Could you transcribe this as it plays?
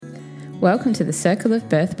Welcome to the Circle of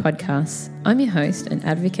Birth podcast. I'm your host and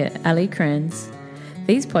advocate, Ali Kranz.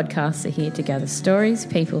 These podcasts are here to gather stories,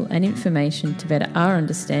 people and information to better our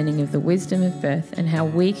understanding of the wisdom of birth and how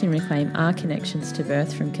we can reclaim our connections to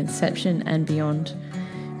birth from conception and beyond.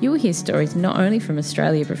 You will hear stories not only from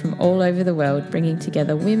Australia but from all over the world, bringing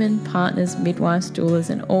together women, partners, midwives,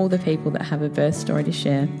 doulas and all the people that have a birth story to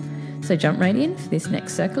share. So jump right in for this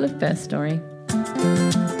next Circle of Birth story.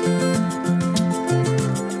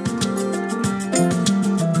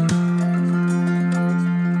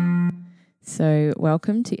 So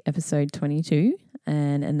welcome to episode 22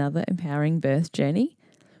 and another empowering birth journey.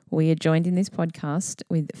 We are joined in this podcast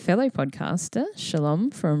with fellow podcaster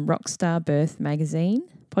Shalom from Rockstar Birth magazine,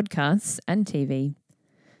 podcasts and TV.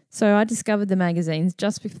 So I discovered the magazines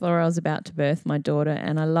just before I was about to birth my daughter,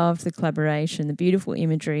 and I loved the collaboration, the beautiful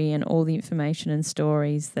imagery and all the information and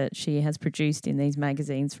stories that she has produced in these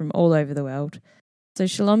magazines from all over the world. So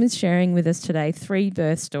Shalom is sharing with us today 3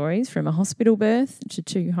 birth stories from a hospital birth to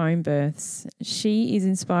 2 home births. She is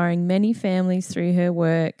inspiring many families through her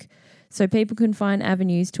work so people can find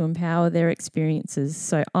avenues to empower their experiences.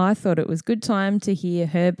 So I thought it was good time to hear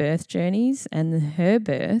her birth journeys and her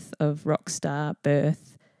birth of Rockstar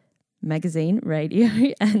Birth magazine, radio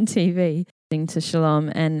and TV. To Shalom,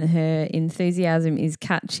 and her enthusiasm is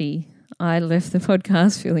catchy. I left the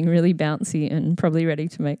podcast feeling really bouncy and probably ready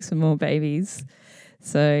to make some more babies.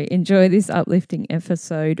 So enjoy this uplifting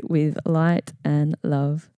episode with light and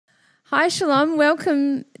love. Hi, Shalom.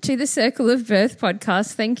 Welcome to the Circle of Birth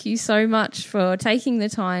podcast. Thank you so much for taking the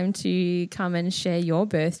time to come and share your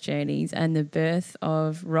birth journeys and the birth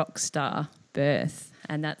of Rockstar Birth.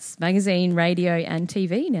 And that's magazine, radio and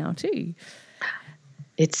TV now too.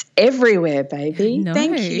 It's everywhere, baby. No.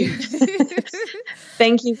 Thank you.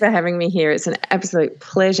 Thank you for having me here. It's an absolute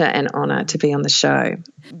pleasure and honour to be on the show.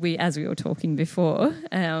 As we were talking before,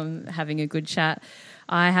 having a good chat,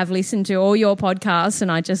 I have listened to all your podcasts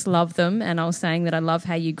and I just love them. And I was saying that I love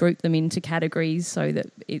how you group them into categories so that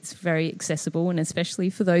it's very accessible, and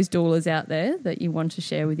especially for those doulas out there that you want to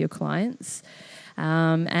share with your clients.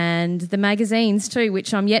 And the magazines too,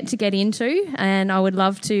 which I'm yet to get into, and I would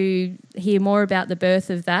love to hear more about the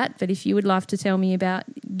birth of that. But if you would love to tell me about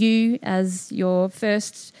you as your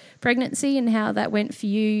first pregnancy and how that went for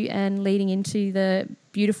you and leading into the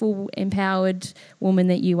beautiful, empowered woman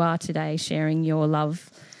that you are today, sharing your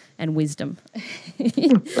love and wisdom.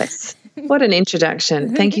 Bless. What an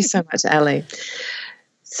introduction. Thank you so much, Ali.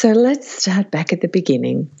 So let's start back at the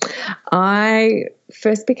beginning. I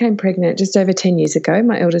first became pregnant just over 10 years ago.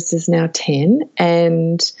 My eldest is now 10.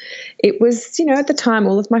 And it was, at the time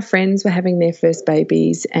all of my friends were having their first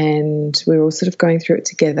babies and we were all sort of going through it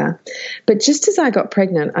together. But just as I got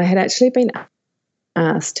pregnant, I had actually been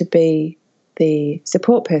asked to be the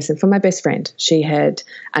support person for my best friend. She had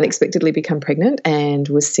unexpectedly become pregnant and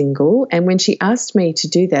was single. And when she asked me to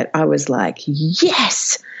do that, I was like,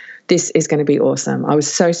 yes! This is going to be awesome. I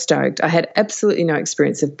was so stoked. I had absolutely no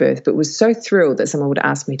experience of birth, but was so thrilled that someone would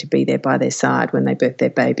ask me to be there by their side when they birthed their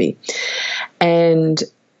baby. And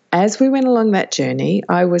as we went along that journey,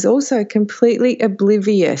 I was also completely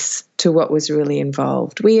oblivious to what was really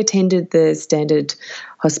involved. We attended the standard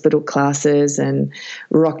hospital classes and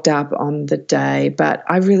rocked up on the day, but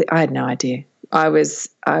I had no idea. I was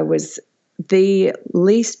the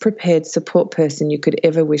least prepared support person you could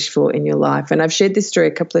ever wish for in your life. And I've shared this story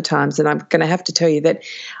a couple of times, and I'm going to have to tell you that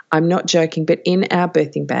I'm not joking, but in our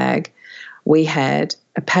birthing bag, we had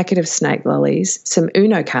a packet of snake lollies, some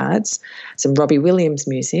Uno cards, some Robbie Williams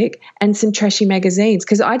music, and some trashy magazines,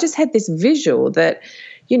 because I just had this visual that,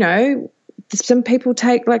 some people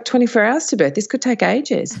take like 24 hours to birth. This could take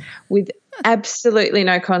ages, with absolutely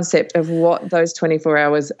no concept of what those 24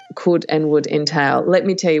 hours could and would entail. Let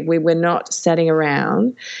me tell you, we were not sat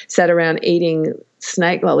around eating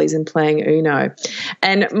snake lollies and playing Uno.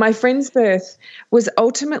 And my friend's birth was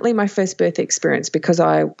ultimately my first birth experience because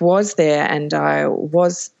I was there and I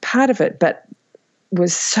was part of it, but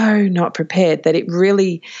was so not prepared that it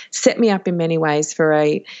really set me up in many ways for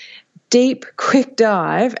a deep, quick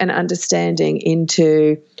dive and understanding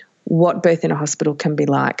into what birth in a hospital can be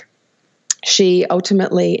like. She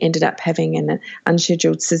ultimately ended up having an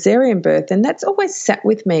unscheduled cesarean birth, and that's always sat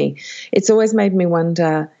with me. It's always made me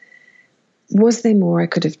wonder, was there more I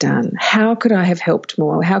could have done? How could I have helped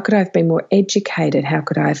more? How could I have been more educated? How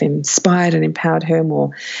could I have inspired and empowered her more?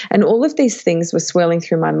 And all of these things were swirling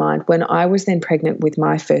through my mind when I was then pregnant with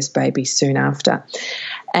my first baby soon after.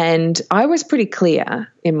 And I was pretty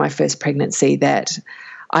clear in my first pregnancy that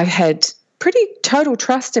I had pretty total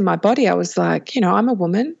trust in my body. I was like, I'm a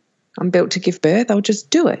woman. I'm built to give birth. I'll just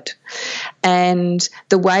do it. And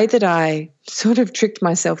the way that I sort of tricked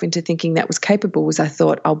myself into thinking that was capable was I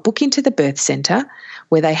thought I'll book into the birth centre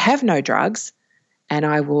where they have no drugs and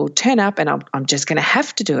I will turn up and I'm just going to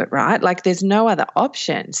have to do it, right? Like there's no other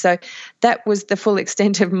option. So that was the full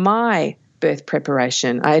extent of my birth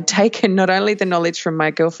preparation. I had taken not only the knowledge from my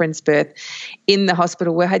girlfriend's birth in the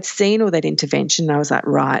hospital where I'd seen all that intervention, and I was like,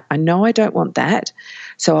 right, I know I don't want that.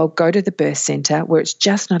 So I'll go to the birth centre where it's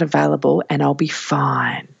just not available and I'll be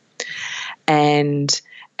fine. And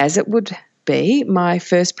as it would be, my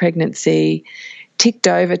first pregnancy ticked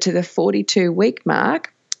over to the 42-week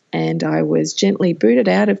mark, and I was gently booted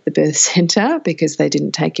out of the birth centre because they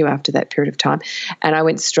didn't take you after that period of time, and I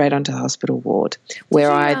went straight onto the hospital ward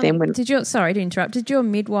where I then went. Sorry to interrupt. Did your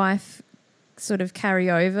midwife sort of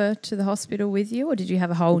carry over to the hospital with you, or did you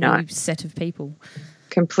have a whole new set of people?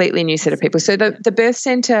 Completely new set of people. So the birth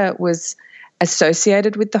centre was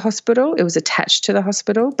associated with the hospital. It was attached to the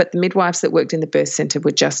hospital, but the midwives that worked in the birth centre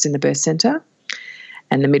were just in the birth centre,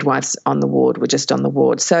 and the midwives on the ward were just on the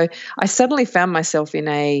ward. So I suddenly found myself in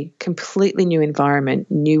a completely new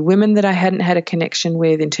environment, new women that I hadn't had a connection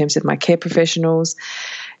with in terms of my care professionals,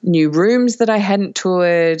 new rooms that I hadn't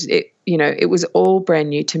toured. It was all brand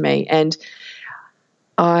new to me. And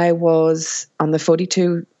I was on the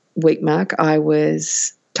 42-week mark, I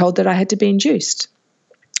was told that I had to be induced.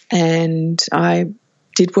 And I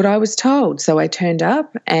did what I was told. So I turned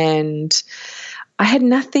up and I had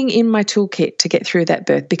nothing in my toolkit to get through that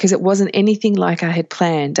birth because it wasn't anything like I had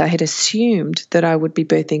planned. I had assumed that I would be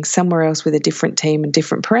birthing somewhere else with a different team and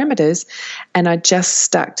different parameters, and I just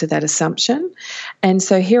stuck to that assumption. And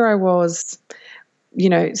so here I was,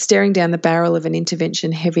 staring down the barrel of an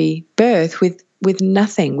intervention-heavy birth with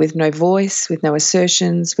nothing, with no voice, with no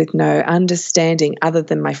assertions, with no understanding other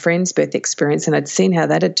than my friend's birth experience, and I'd seen how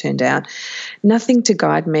that had turned out. Nothing to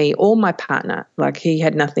guide me or my partner, like he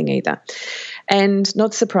had nothing either. And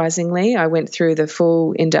not surprisingly, I went through the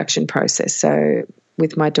full induction process. So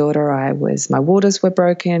with my daughter, my waters were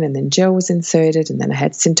broken and then gel was inserted and then I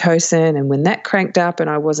had Syntocin, and when that cranked up and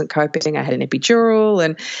I wasn't coping, I had an epidural,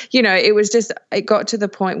 and, it got to the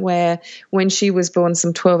point where when she was born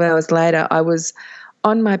some 12 hours later, I was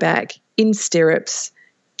on my back in stirrups,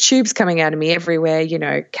 tubes coming out of me everywhere,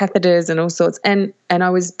 catheters and all sorts. And I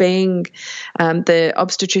was the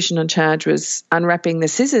obstetrician on charge was unwrapping the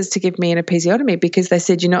scissors to give me an episiotomy because they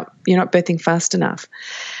said, you're not birthing fast enough.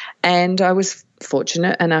 And I was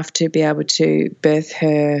fortunate enough to be able to birth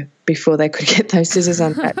her before they could get those scissors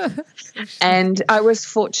unwrapped. And I was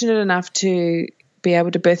fortunate enough to be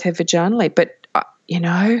able to birth her vaginally. But,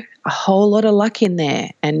 a whole lot of luck in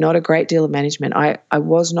there and not a great deal of management. I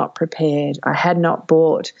was not prepared. I had not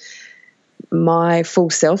brought my full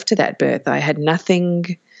self to that birth. I had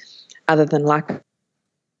nothing other than luck,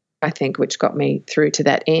 I think, which got me through to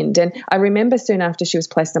that end. And I remember soon after she was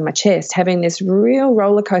placed on my chest having this real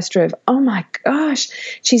roller coaster of, oh my gosh,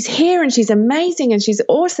 she's here and she's amazing and she's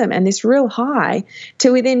awesome, and this real high,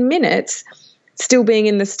 to within minutes still being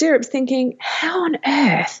in the stirrups thinking, how on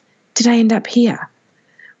earth did I end up here?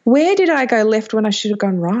 Where did I go left when I should have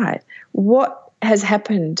gone right? What has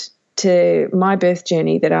happened to my birth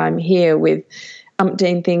journey that I'm here with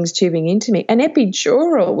umpteen things tubing into me? An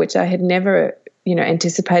epidural, which I had never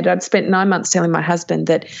anticipated. I'd spent 9 months telling my husband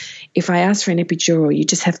that if I ask for an epidural, you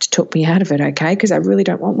just have to talk me out of it, okay, because I really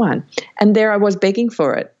don't want one. And there I was begging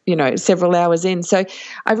for it, several hours in. So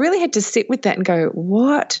I really had to sit with that and go,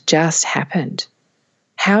 what just happened?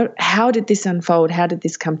 How did this unfold? How did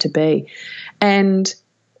this come to be? And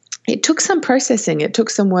it took some processing. It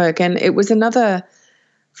took some work. And it was another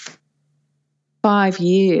 5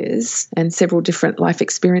 years and several different life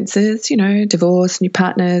experiences, divorce, new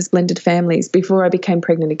partners, blended families, before I became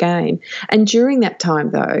pregnant again. And during that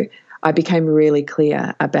time, though, I became really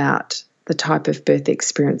clear about the type of birth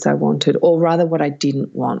experience I wanted, or rather what I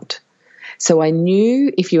didn't want. So I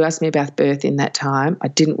knew if you asked me about birth in that time, I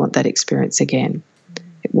didn't want that experience again.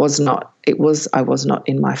 I was not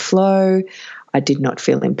in my flow. I did not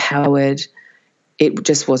feel empowered. It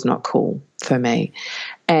just was not cool for me.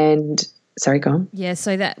 And sorry, go on. Yeah,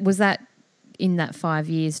 so was that in that 5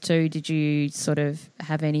 years too, did you sort of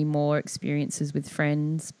have any more experiences with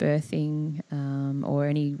friends birthing, or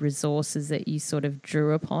any resources that you sort of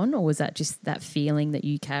drew upon, or was that just that feeling that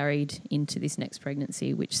you carried into this next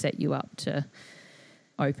pregnancy which set you up to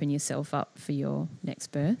open yourself up for your next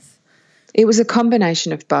birth? It was a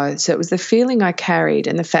combination of both. So it was the feeling I carried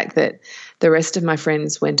and the fact that the rest of my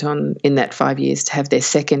friends went on in that 5 years to have their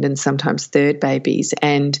second and sometimes third babies,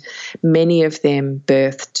 and many of them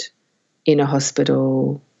birthed in a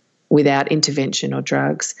hospital without intervention or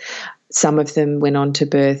drugs. Some of them went on to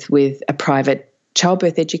birth with a private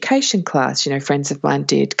childbirth education class. Friends of mine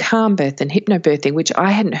did calm birth and hypnobirthing, which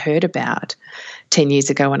I hadn't heard about 10 years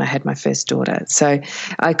ago when I had my first daughter. So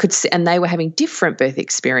I could see, and they were having different birth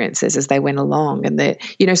experiences as they went along. And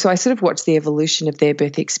so I sort of watched the evolution of their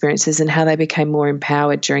birth experiences and how they became more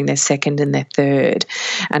empowered during their second and their third.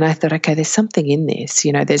 And I thought, okay, there's something in this.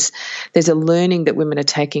 There's a learning that women are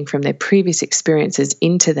taking from their previous experiences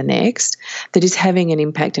into the next that is having an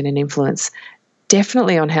impact and an influence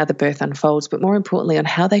definitely on how the birth unfolds, but more importantly on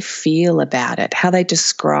how they feel about it, how they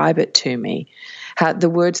describe it to me, how the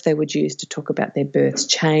words they would use to talk about their births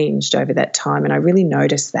changed over that time. And I really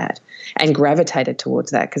noticed that and gravitated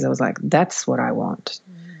towards that because I was like, that's what I want.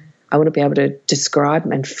 I want to be able to describe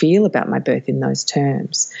and feel about my birth in those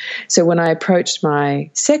terms. So when I approached my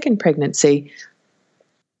second pregnancy,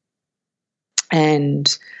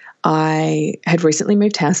 and I had recently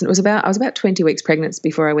moved house, and I was about 20 weeks pregnant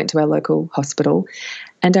before I went to our local hospital.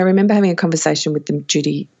 And I remember having a conversation with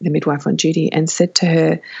the midwife on duty, and said to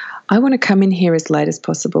her, I want to come in here as late as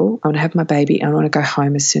possible. I want to have my baby. I want to go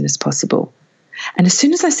home as soon as possible. And as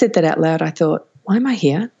soon as I said that out loud, I thought, why am I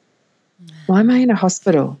here? Why am I in a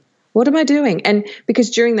hospital? What am I doing? And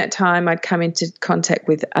because during that time I'd come into contact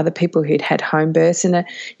with other people who'd had home births, and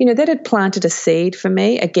that had planted a seed for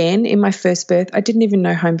me. Again, in my first birth, I didn't even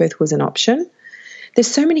know home birth was an option. There's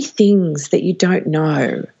so many things that you don't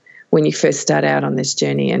know when you first start out on this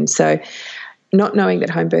journey. And so not knowing that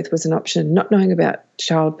home birth was an option, not knowing about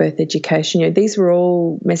childbirth education, these were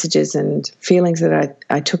all messages and feelings that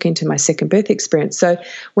I took into my second birth experience. So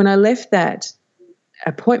when I left that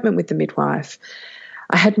appointment with the midwife,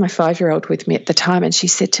 I had my 5-year-old with me at the time, and she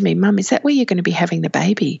said to me, Mum, is that where you're going to be having the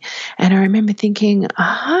baby? And I remember thinking,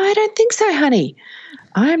 I don't think so, honey.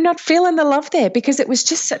 I'm not feeling the love there, because it was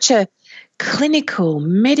just such a clinical,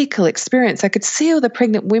 medical experience. I could see all the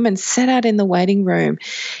pregnant women sat out in the waiting room,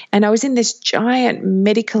 and I was in this giant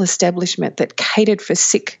medical establishment that catered for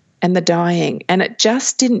sick and the dying, and it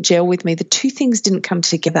just didn't gel with me. The two things didn't come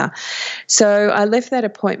together. So I left that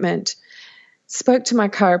appointment, spoke to my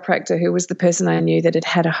chiropractor, who was the person I knew that had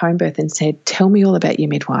had a home birth, and said, tell me all about your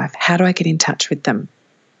midwife. How do I get in touch with them?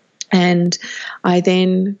 And I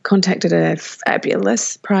then contacted a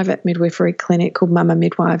fabulous private midwifery clinic called Mama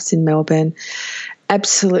Midwives in Melbourne,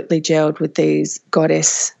 absolutely gelled with these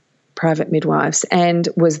goddess private midwives, and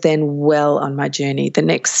was then well on my journey. The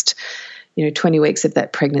next 20 weeks of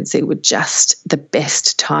that pregnancy were just the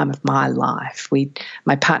best time of my life.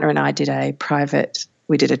 My partner and I did a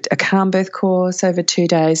calm birth course over 2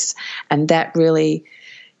 days, and that really,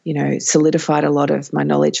 solidified a lot of my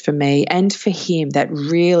knowledge for me and for him. That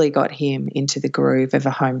really got him into the groove of a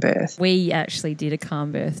home birth. We actually did a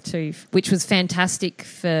calm birth too, which was fantastic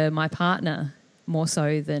for my partner, more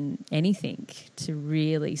so than anything, to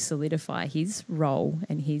really solidify his role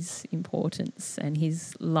and his importance and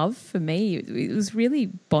his love for me. It was really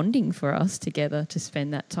bonding for us together to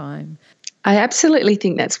spend that time. I absolutely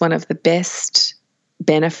think that's one of the best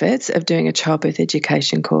benefits of doing a childbirth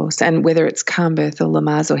education course, and whether it's calm birth or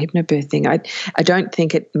Lamaze or hypnobirthing, I don't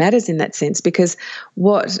think it matters in that sense, because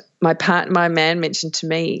what my man mentioned to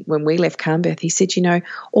me when we left calm birth, he said,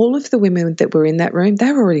 all of the women that were in that room,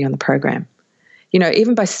 they were already on the program.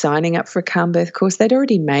 Even by signing up for a calm birth course, they'd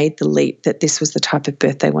already made the leap that this was the type of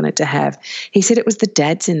birth they wanted to have. He said it was the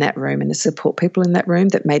dads in that room and the support people in that room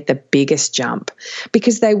that made the biggest jump,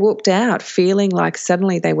 because they walked out feeling like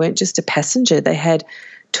suddenly they weren't just a passenger. They had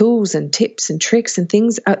tools and tips and tricks and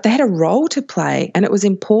things. They had a role to play, and it was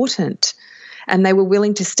important, and they were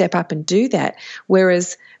willing to step up and do that.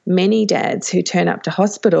 Whereas many dads who turn up to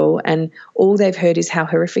hospital and all they've heard is how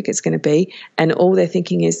horrific it's going to be, and all they're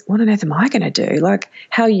thinking is, what on earth am I going to do? Like,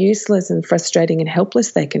 how useless and frustrating and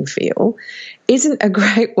helpless they can feel isn't a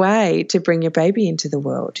great way to bring your baby into the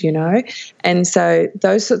world, And so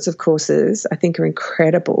those sorts of courses I think are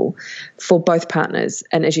incredible for both partners,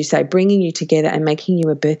 and as you say, bringing you together and making you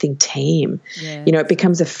a birthing team. Yeah. It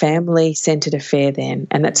becomes a family-centred affair then,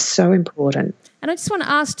 and that's so important. And I just want to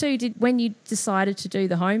ask too, when you decided to do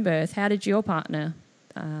the home birth, how did your partner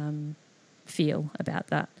feel about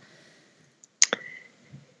that?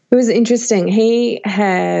 It was interesting. He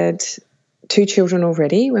had 2 children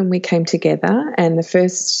already when we came together, and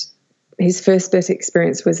his first birth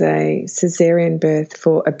experience was a cesarean birth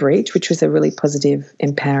for a breech, which was a really positive,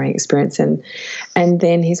 empowering experience. And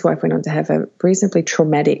then his wife went on to have a reasonably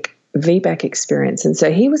traumatic VBAC experience, and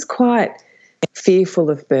so he was quite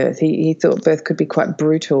fearful of birth. He thought birth could be quite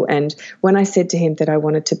brutal. And when I said to him that I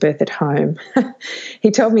wanted to birth at home,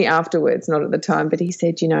 he told me afterwards, not at the time, but he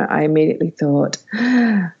said, I immediately thought,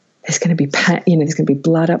 there's going to be there's going to be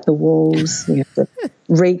blood up the walls. We have to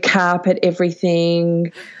recarpet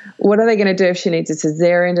everything. What are they going to do if she needs a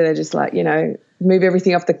cesarean? Do they just move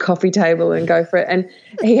everything off the coffee table and go for it? And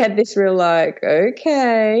he had this real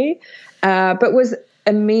okay, but was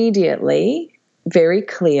immediately very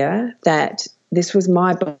clear that this was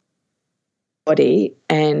my body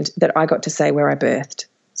and that I got to say where I birthed.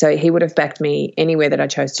 So he would have backed me anywhere that I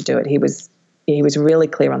chose to do it. He was really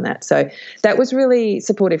clear on that. So that was really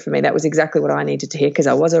supportive for me. That was exactly what I needed to hear, because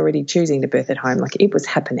I was already choosing to birth at home. It was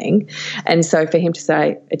happening. And so for him to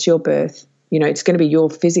say, it's your birth, it's going to be your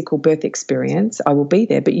physical birth experience. I will be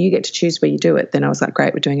there, but you get to choose where you do it. Then I was like,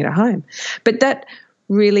 great, we're doing it at home. But that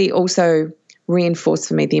really also reinforced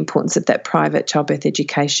for me the importance of that private childbirth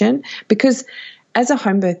education, because as a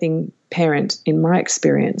home birthing parent, in my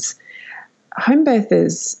experience, home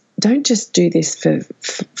birthers don't just do this for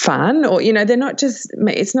fun, or,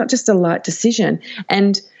 it's not just a light decision.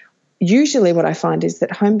 And usually what I find is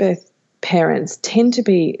that home birth parents tend to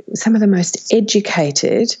be some of the most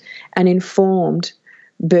educated and informed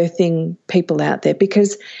birthing people out there,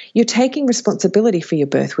 because you're taking responsibility for your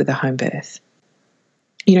birth with a home birth.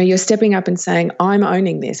 You're stepping up and saying, I'm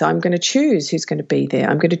owning this. I'm going to choose who's going to be there.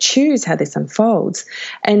 I'm going to choose how this unfolds.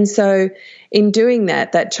 And so in doing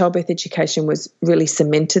that childbirth education was really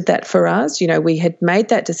cemented that for us. We had made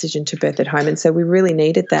that decision to birth at home. And so we really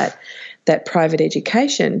needed that private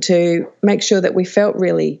education to make sure that we felt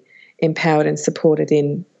really empowered and supported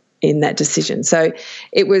in that decision. So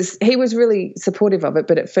he was really supportive of it.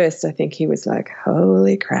 But at first I think he was like,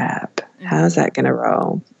 holy crap, how's that going to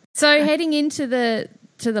roll? So heading into the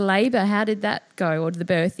labour, how did that go, or the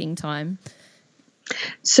birthing time?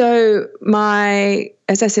 So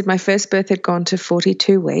as I said, my first birth had gone to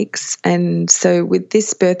 42 weeks. And so with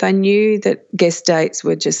this birth, I knew that guest dates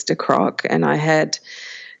were just a crock, and I had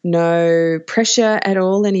no pressure at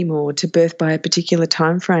all anymore to birth by a particular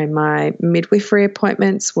time frame. My midwifery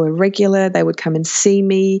appointments were regular. They would come and see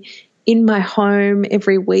me in my home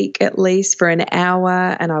every week at least for an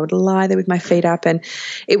hour, and I would lie there with my feet up, and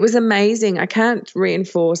it was amazing. I can't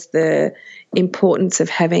reinforce the importance of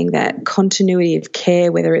having that continuity of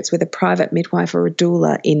care, whether it's with a private midwife or a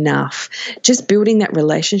doula, enough. Just building that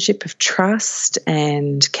relationship of trust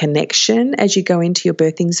and connection as you go into your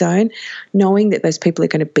birthing zone, knowing that those people are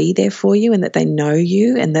going to be there for you and that they know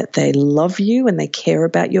you and that they love you and they care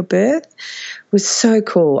about your birth was so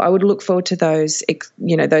cool. I would look forward to those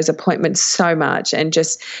appointments so much, and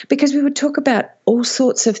just because we would talk about all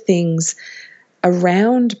sorts of things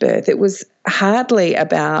around birth. It was hardly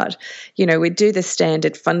about, we'd do the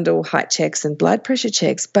standard fundal height checks and blood pressure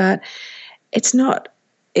checks, but that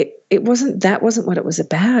wasn't what it was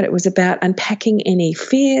about. It was about unpacking any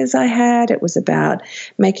fears I had. It was about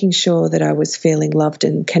making sure that I was feeling loved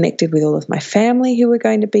and connected with all of my family who were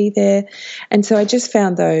going to be there. And so I just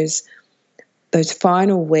found those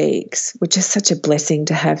final weeks were just such a blessing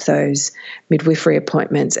to have those midwifery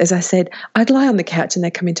appointments. As I said, I'd lie on the couch and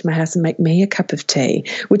they'd come into my house and make me a cup of tea,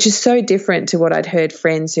 which is so different to what I'd heard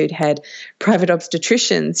friends who'd had private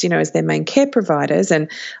obstetricians, as their main care providers. And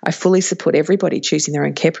I fully support everybody choosing their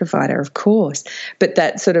own care provider, of course. But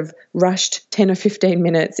that sort of rushed 10 or 15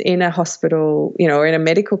 minutes in a hospital, or in a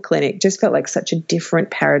medical clinic just felt like such a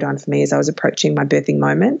different paradigm for me as I was approaching my birthing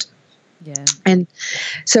moment. Yeah. And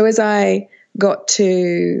so as I got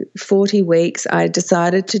to 40 weeks, I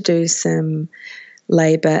decided to do some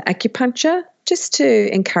labour acupuncture just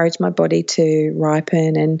to encourage my body to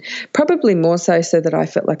ripen, and probably more so that I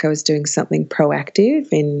felt like I was doing something proactive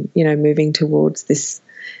in, moving towards this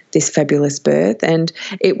fabulous birth. And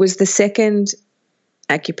it was the second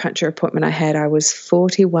acupuncture appointment I had. I was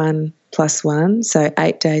 41 plus 1, so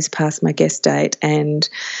 8 days past my guest date, and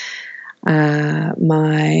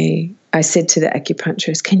I said to the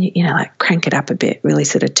acupuncturist, can you, crank it up a bit, really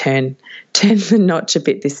sort of turn the notch a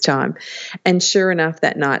bit this time. And sure enough,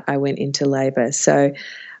 that night I went into labour. So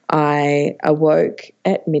I awoke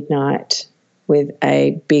at midnight with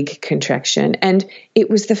a big contraction, and it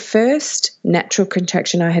was the first natural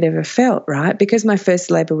contraction I had ever felt, right? Because my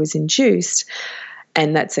first labour was induced,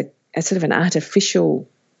 and that's a sort of an artificial.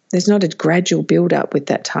 There's not a gradual build-up with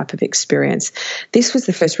that type of experience. This was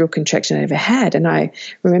the first real contraction I ever had, and I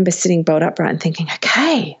remember sitting bolt upright and thinking,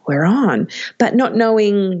 okay, we're on, but not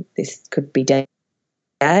knowing this could be days,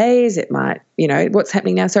 it might, what's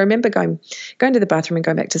happening now. So I remember going to the bathroom and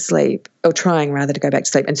going back to sleep, or trying rather to go back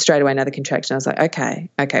to sleep, and straight away another contraction. I was like, okay,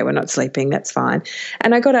 we're not sleeping, that's fine.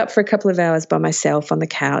 And I got up for a couple of hours by myself on the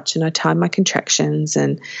couch, and I timed my contractions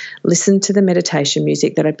and listened to the meditation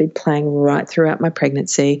music that I'd been playing right throughout my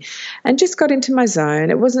pregnancy, and just got into my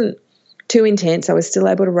zone. It wasn't too intense. I was still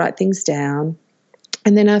able to write things down.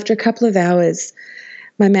 And then after a couple of hours,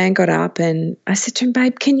 my man got up and I said to him,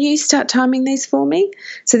 babe, can you start timing these for me?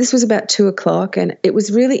 So this was about 2:00, and it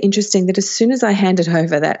was really interesting that as soon as I handed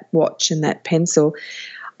over that watch and that pencil,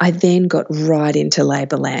 I then got right into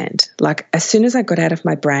labour land. Like as soon as I got out of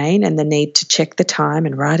my brain and the need to check the time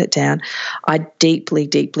and write it down, I deeply,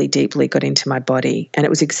 deeply, deeply got into my body, and it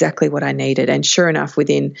was exactly what I needed. And sure enough,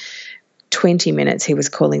 within 20 minutes, he was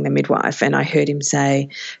calling the midwife, and I heard him say,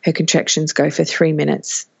 her contractions go for 3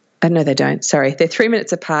 minutes. No, they don't. Sorry. They're 3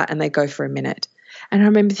 minutes apart and they go for a minute. And I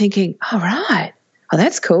remember thinking, all right, oh,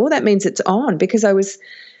 that's cool. That means it's on, because I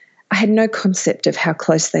had no concept of how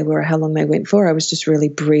close they were or how long they went for. I was just really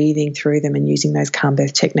breathing through them and using those calm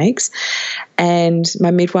birth techniques. And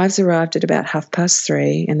my midwives arrived at about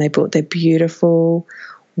 3:30, and they brought their beautiful,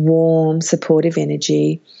 warm, supportive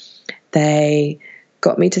energy. They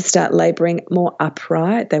got me to start labouring more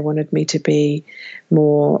upright. They wanted me to be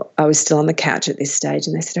more, I was still on the couch at this stage,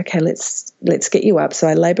 and they said, okay, let's get you up. So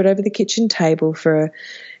I laboured over the kitchen table for,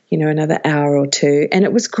 another hour or two, and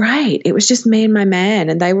it was great. It was just me and my man,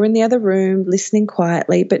 and they were in the other room listening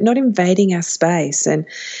quietly, but not invading our space. And,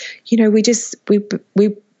 we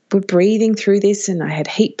were breathing through this, and I had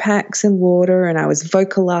heat packs and water, and I was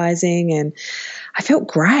vocalising, and I felt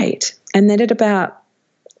great. And then at about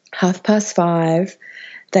 5:30,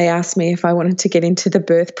 they asked me if I wanted to get into the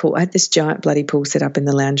birth pool. I had this giant bloody pool set up in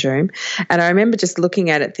the lounge room, and I remember just looking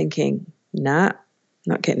at it thinking, nah,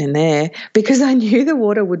 not getting in there, because I knew the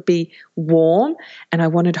water would be warm and I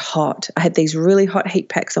wanted hot. I had these really hot heat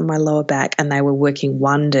packs on my lower back and they were working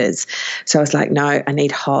wonders. So I was like, no, I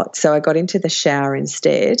need hot. So I got into the shower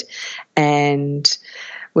instead and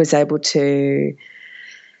was able to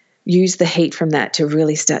use the heat from that to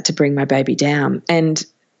really start to bring my baby down. And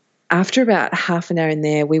after about half an hour in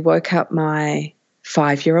there, we woke up my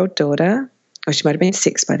 5-year-old daughter, or she might have been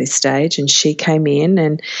 6 by this stage, and she came in,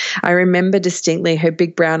 and I remember distinctly her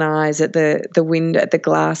big brown eyes at the window, at the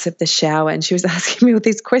glass of the shower, and she was asking me all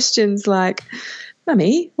these questions like,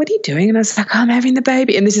 Mummy, what are you doing? And I was like, I'm having the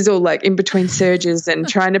baby. And this is all like in between surges and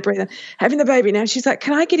trying to breathe, having the baby now. She's like,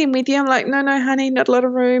 can I get in with you? I'm like, no, honey, not a lot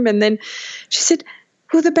of room. And then she said,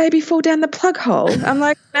 will the baby fall down the plug hole? I'm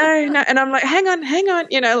like, no. And I'm like, hang on,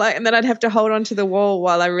 and then I'd have to hold on to the wall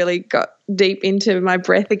while I really got deep into my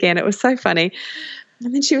breath again. It was so funny.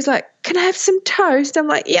 And then she was like, can I have some toast? I'm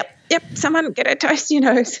like, yep, someone get a toast,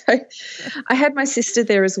 So I had my sister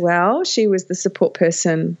there as well. She was the support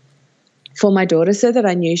person for my daughter, so that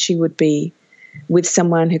I knew she would be with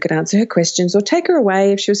someone who could answer her questions or take her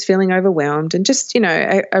away if she was feeling overwhelmed, and just,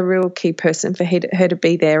 a real key person for her to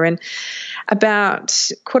be there. And about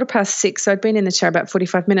 6:15, so I'd been in the shower about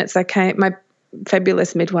 45 minutes, my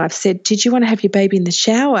fabulous midwife said, did you want to have your baby in the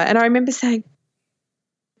shower? And I remember saying,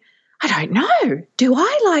 I don't know. Do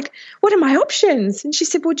I? What are my options? And she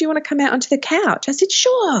said, well, do you want to come out onto the couch? I said,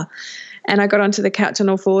 sure. And I got onto the couch on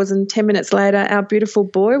all fours, and 10 minutes later, our beautiful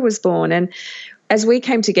boy was born. And as we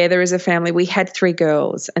came together as a family, we had 3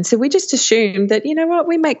 girls. And so we just assumed that,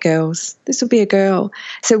 we make girls. This will be a girl.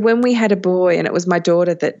 So when we had a boy, and it was my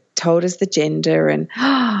daughter that told us the gender, and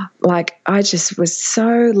I just was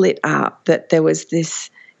so lit up that there was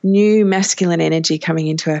this new masculine energy coming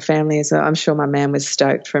into our family as well. I'm sure my man was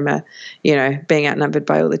stoked from being outnumbered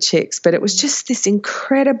by all the chicks, but it was just this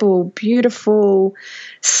incredible, beautiful,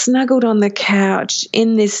 snuggled on the couch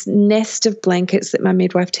in this nest of blankets that my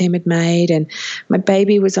midwife team had made, and my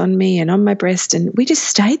baby was on me and on my breast, and we just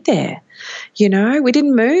stayed there. We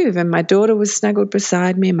didn't move, and my daughter was snuggled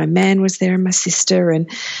beside me, and my man was there, and my sister. And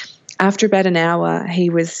after about an hour, he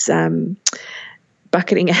was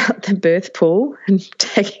bucketing out the birth pool and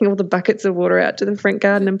taking all the buckets of water out to the front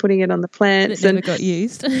garden and putting it on the plants. It never got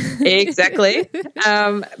used. Exactly.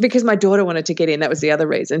 Because my daughter wanted to get in. That was the other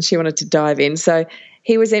reason. She wanted to dive in. So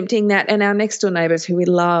he was emptying that, and our next door neighbours, who we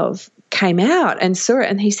love, came out and saw it,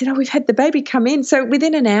 and he said, we've had the baby come in. So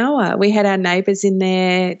within an hour, we had our neighbours in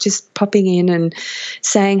there just popping in and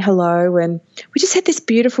saying hello, and we just had this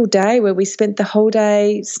beautiful day where we spent the whole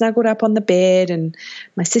day snuggled up on the bed, and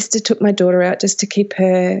my sister took my daughter out just to keep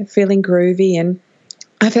her feeling groovy. And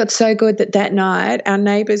I felt so good that night our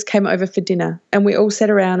neighbours came over for dinner, and we all sat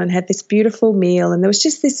around and had this beautiful meal, and there was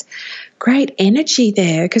just this great energy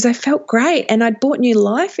there because I felt great, and I'd brought new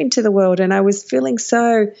life into the world, and I was feeling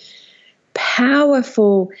so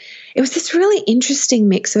powerful. It was this really interesting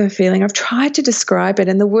mix of a feeling. I've tried to describe it,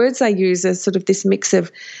 and the words I use are sort of this mix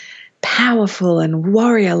of powerful and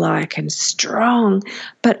warrior-like and strong,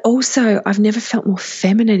 but also I've never felt more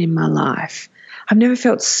feminine in my life. I've never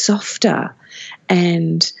felt softer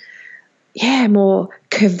and more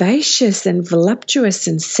curvaceous and voluptuous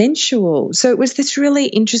and sensual. So it was this really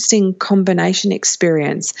interesting combination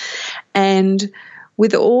experience. And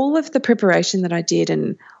with all of the preparation that I did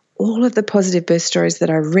and all of the positive birth stories that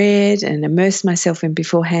I read and immersed myself in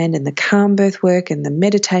beforehand, and the calm birth work and the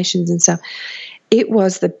meditations and stuff, it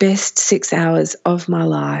was the best 6 hours of my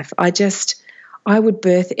life. I would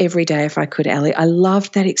birth every day if I could, Ellie. I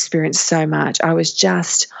loved that experience so much. I was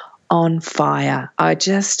just on fire. I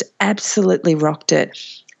just absolutely rocked it.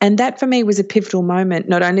 And that for me was a pivotal moment,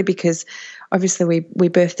 not only because obviously we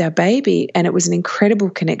birthed our baby and it was an incredible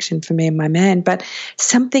connection for me and my man, but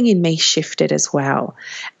something in me shifted as well.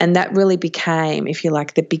 And that really became, if you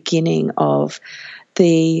like, the beginning of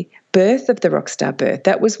the birth of the Rockstar birth.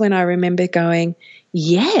 That was when I remember going,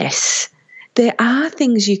 yes, there are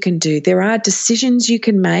things you can do. There are decisions you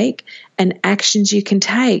can make and actions you can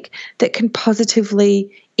take that can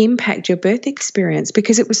positively impact your birth experience,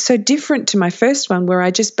 because it was so different to my first one where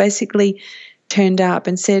I just basically turned up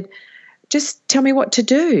and said, just tell me what to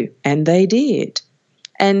do. And they did.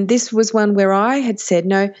 And this was one where I had said,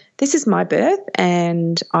 no, this is my birth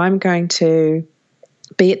and I'm going to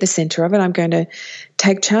be at the center of it. I'm going to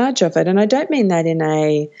take charge of it. And I don't mean that in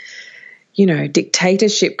a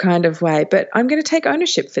dictatorship kind of way, but I'm going to take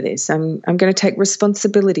ownership for this. I'm going to take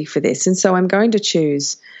responsibility for this. And so I'm going to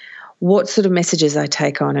choose what sort of messages I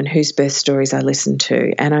take on and whose birth stories I listen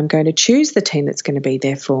to. And I'm going to choose the team that's going to be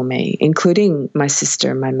there for me, including my sister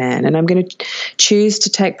and my man. And I'm going to choose to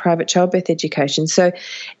take private childbirth education. So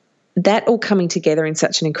that all coming together in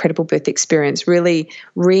such an incredible birth experience really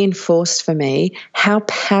reinforced for me how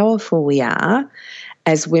powerful we are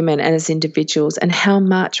as women and as individuals, and how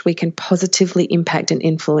much we can positively impact and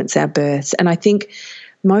influence our births. And I think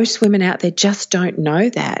most women out there just don't know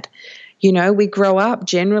that. We grow up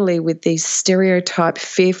generally with these stereotype,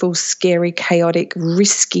 fearful, scary, chaotic,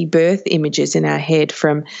 risky birth images in our head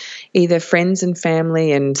from either friends and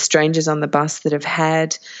family and strangers on the bus that have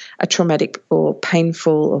had a traumatic or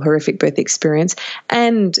painful or horrific birth experience,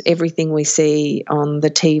 and everything we see on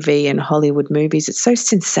the TV and Hollywood movies. It's so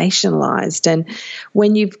sensationalized. And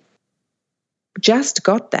when you've just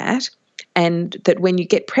got that, and that when you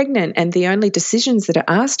get pregnant and the only decisions that are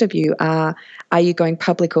asked of you are you going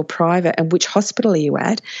public or private and which hospital are you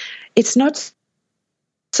at, it's not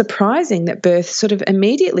surprising that birth sort of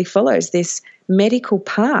immediately follows this medical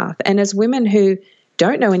path. And as women who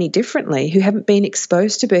don't know any differently, who haven't been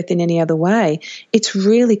exposed to birth in any other way, it's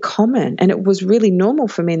really common. And it was really normal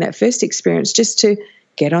for me in that first experience just to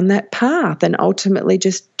get on that path and ultimately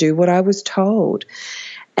just do what I was told.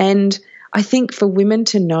 And I think for women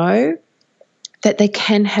to know that they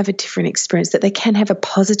can have a different experience, that they can have a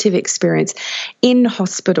positive experience in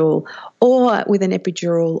hospital or with an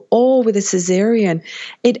epidural or with a cesarean.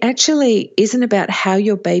 It actually isn't about how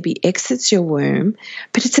your baby exits your womb,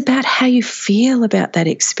 but it's about how you feel about that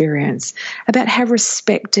experience, about how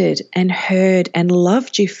respected and heard and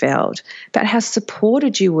loved you felt, about how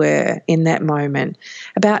supported you were in that moment,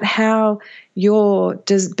 about how your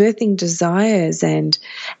birthing desires and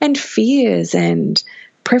fears and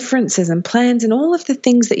preferences and plans and all of the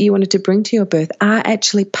things that you wanted to bring to your birth are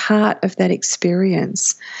actually part of that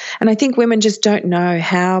experience. And I think women just don't know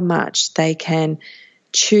how much they can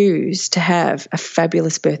choose to have a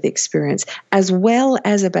fabulous birth experience as well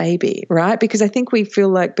as a baby, right? Because I think we feel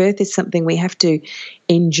like birth is something we have to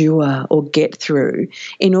endure or get through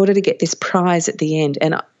in order to get this prize at the end.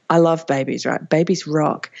 And I love babies, right? Babies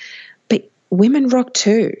rock. But women rock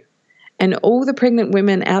too. And all the pregnant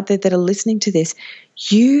women out there that are listening to this,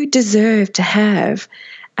 you deserve to have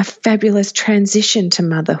a fabulous transition to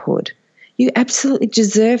motherhood. You absolutely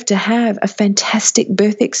deserve to have a fantastic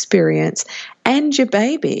birth experience and your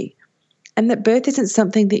baby. And that birth isn't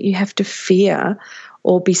something that you have to fear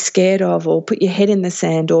or be scared of or put your head in the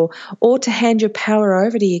sand or to hand your power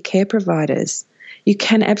over to your care providers. You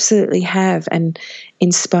can absolutely have an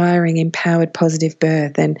inspiring, empowered, positive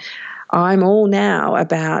birth. And I'm all now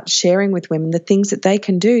about sharing with women the things that they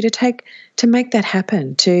can do to make that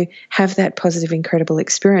happen, to have that positive, incredible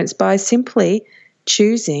experience by simply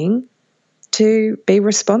choosing to be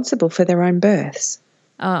responsible for their own births.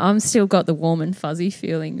 I'm still got the warm and fuzzy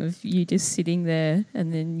feeling of you just sitting there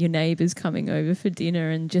and then your neighbours coming over for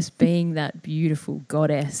dinner and just being that beautiful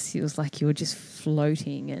goddess. It was like you were just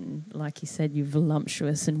floating, and like you said, you're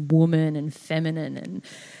voluptuous and woman and feminine, and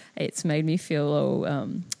it's made me feel all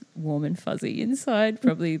warm and fuzzy inside,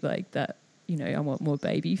 probably like that, I want more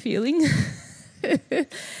baby feeling.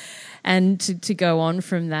 And to go on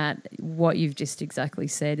from that, what you've just exactly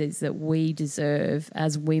said is that we deserve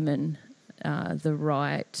as women the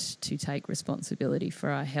right to take responsibility for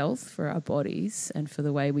our health, for our bodies, and for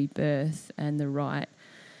the way we birth, and the right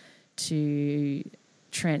to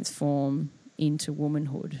transform into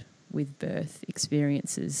womanhood with birth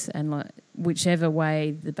experiences, and like whichever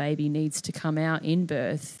way the baby needs to come out in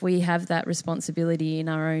birth, we have that responsibility in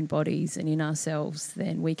our own bodies and in ourselves,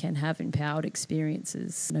 then we can have empowered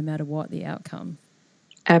experiences no matter what the outcome.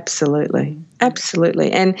 Absolutely.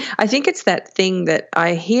 Absolutely. And I think it's that thing that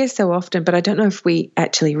I hear so often, but I don't know if we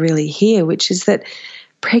actually really hear, which is that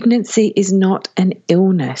pregnancy is not an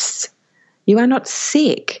illness. You are not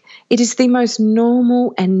sick. It is the most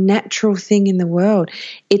normal and natural thing in the world.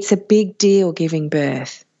 It's a big deal giving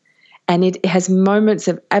birth. And it has moments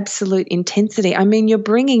of absolute intensity. I mean, you're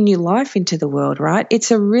bringing new life into the world, right?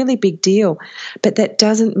 It's a really big deal. But that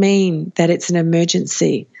doesn't mean that it's an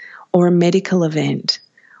emergency or a medical event,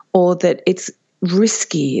 or that it's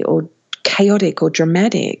risky or chaotic or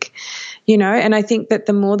dramatic, and I think that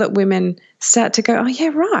the more that women start to go, oh yeah,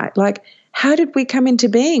 right, like how did we come into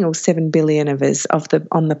being, all 7 billion of us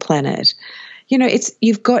on the planet?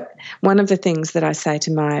 You've got, one of the things that I say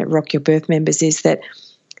to my Rock Your Birth members is that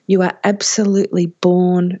you are absolutely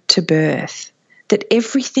born to birth, that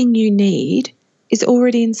everything you need is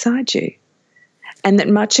already inside you. And that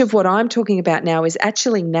much of what I'm talking about now is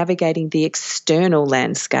actually navigating the external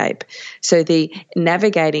landscape. So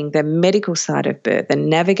navigating the medical side of birth, and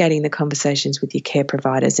navigating the conversations with your care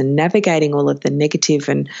providers, and navigating all of the negative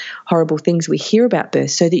and horrible things we hear about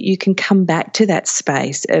birth, so that you can come back to that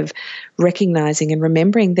space of recognizing and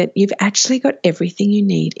remembering that you've actually got everything you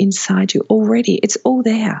need inside you already. It's all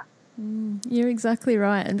there. You're exactly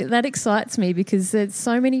right. And that excites me, because there's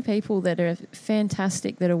so many people that are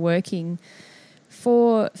fantastic that are working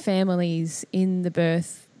for families in the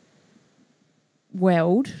birth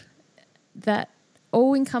world that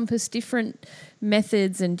all encompass different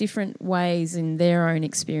methods and different ways in their own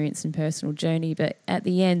experience and personal journey. But at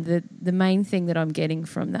the end, the main thing that I'm getting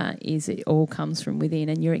from that is it all comes from within.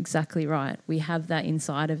 And you're exactly right. We have that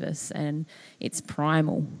inside of us, and it's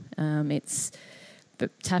primal. It's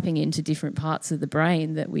tapping into different parts of the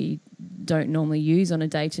brain that we don't normally use on a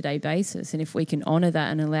day-to-day basis. And if we can honour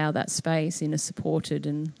that and allow that space in a supported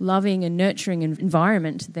and loving and nurturing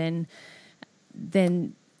environment, then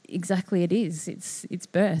exactly it is. It's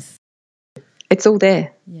birth. It's all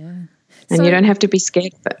there. Yeah. And you don't have to be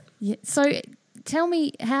scared of it. Yeah. So tell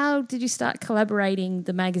me, how did you start collaborating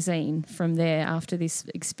the magazine from there after this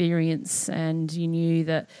experience, and you knew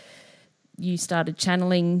that you started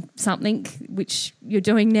channeling something, which you're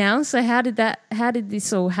doing now? So how did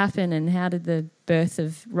this all happen, and how did the birth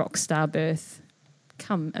of Rockstar Birth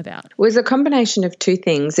come about? It was a combination of two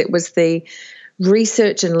things. It was the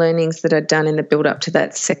research and learnings that I'd done in the build up to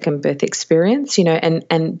that second birth experience,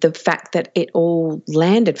 and the fact that it all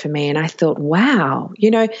landed for me. And I thought, wow,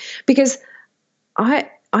 because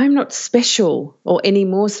I'm not special or any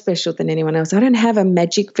more special than anyone else. I don't have a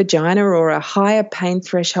magic vagina or a higher pain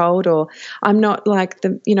threshold, or I'm not like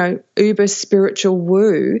the, uber spiritual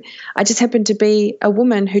woo. I just happen to be a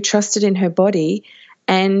woman who trusted in her body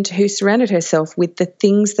and who surrounded herself with the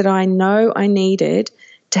things that I know I needed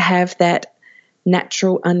to have that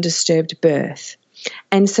natural, undisturbed birth.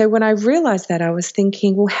 And so when I realized that, I was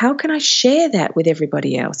thinking, well, how can I share that with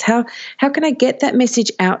everybody else? How can I get that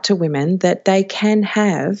message out to women that they can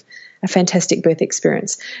have a fantastic birth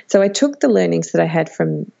experience? So I took the learnings that I had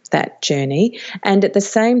from that journey, and at the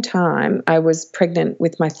same time, I was pregnant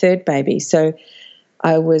with my third baby. So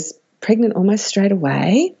I was pregnant almost straight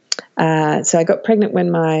away. So I got pregnant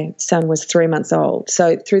when my son was 3 months old.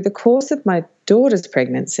 So through the course of my daughter's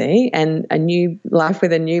pregnancy and a new life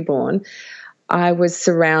with a newborn, I was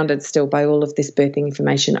surrounded still by all of this birthing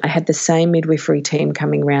information. I had the same midwifery team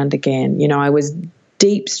coming round again. I was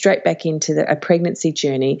deep straight back into a pregnancy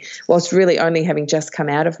journey, whilst really only having just come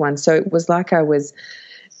out of one. So it was like I was,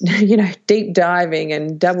 deep diving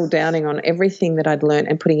and double downing on everything that I'd learned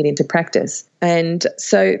and putting it into practice. And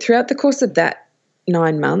so throughout the course of that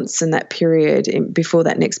 9 months and that period before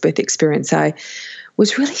that next birth experience, I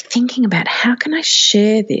was really thinking about, how can I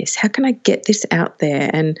share this? How can I get this out there?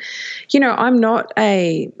 And, I'm not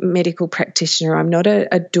a medical practitioner. I'm not a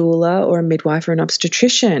doula or a midwife or an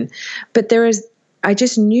obstetrician, but I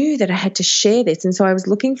just knew that I had to share this. And so I was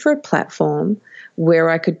looking for a platform where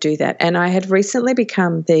I could do that. And I had recently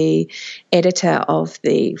become the editor of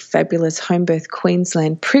the fabulous Home Birth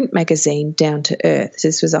Queensland print magazine, Down to Earth. So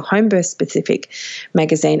this was a home birth specific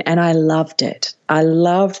magazine, and I loved it. I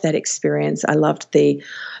loved that experience. I loved the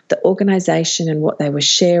organisation and what they were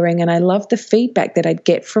sharing, and I loved the feedback that I'd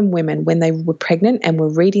get from women when they were pregnant and were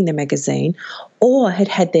reading the magazine, or had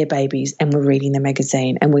had their babies and were reading the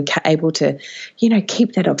magazine and were able to,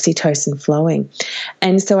 keep that oxytocin flowing.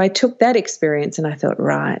 And so I took that experience and I thought,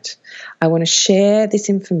 right, I want to share this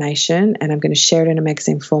information and I'm going to share it in a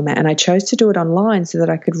magazine format. And I chose to do it online so that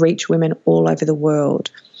I could reach women all over the world.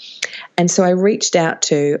 And so I reached out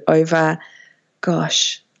to over,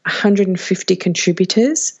 150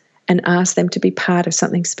 contributors and asked them to be part of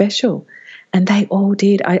something special. And they all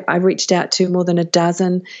did. I reached out to more than a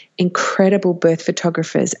dozen incredible birth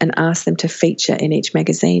photographers and asked them to feature in each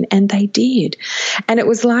magazine, and they did. And it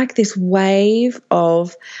was like this wave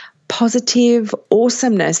of positive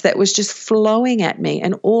awesomeness that was just flowing at me,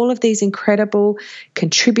 and all of these incredible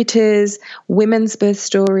contributors, women's birth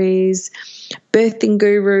stories, birthing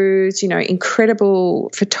gurus, incredible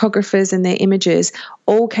photographers and their images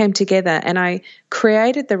all came together. And I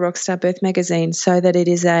created the Rockstar Birth magazine so that it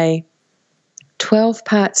is a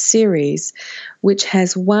 12-part series which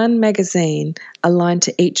has one magazine aligned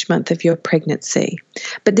to each month of your pregnancy.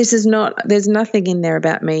 But there's nothing in there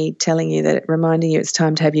about me telling you that, reminding you it's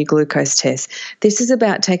time to have your glucose test. This is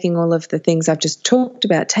about taking all of the things I've just talked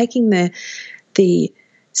about, taking the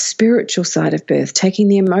spiritual side of birth, taking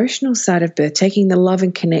the emotional side of birth, taking the love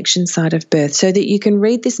and connection side of birth, so that you can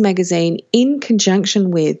read this magazine in conjunction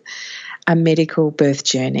with a medical birth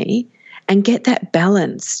journey and get that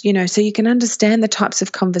balance, so you can understand the types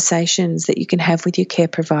of conversations that you can have with your care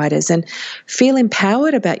providers and feel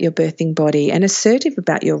empowered about your birthing body and assertive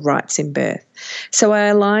about your rights in birth. So I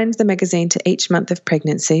aligned the magazine to each month of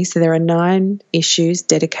pregnancy. So there are 9 issues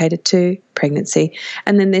dedicated to pregnancy.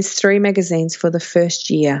 And then there's 3 magazines for the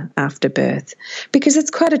first year after birth, because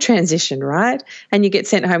it's quite a transition, right? And you get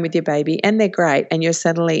sent home with your baby and they're great, and you're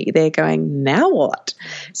suddenly there going, now what?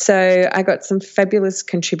 So I got some fabulous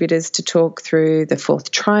contributors to talk through the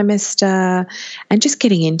 4th trimester and just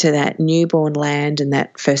getting into that newborn land and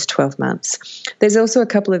that first 12 months. There's also a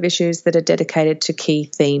couple of issues that are dedicated to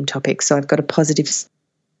key theme topics. So I've got a positive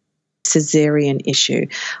cesarean issue,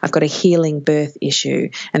 I've got a healing birth issue,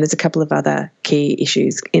 and there's a couple of other key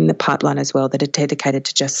issues in the pipeline as well that are dedicated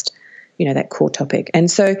to just, that core topic.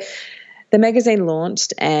 And so the magazine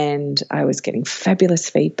launched and I was getting fabulous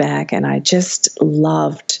feedback, and I just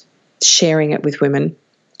loved sharing it with women.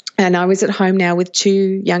 And I was at home now with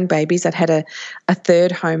 2 young babies. I'd had a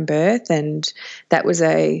 3rd home birth, and that was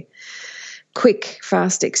a quick,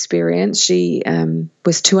 fast experience. She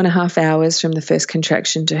was 2.5 hours from the first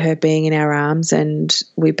contraction to her being in our arms, and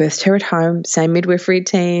we birthed her at home. Same midwifery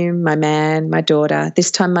team, my man, my daughter.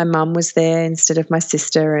 This time my mum was there instead of my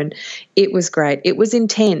sister, and it was great. It was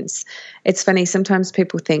intense. It's funny, sometimes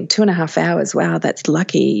people think 2.5 hours, wow, that's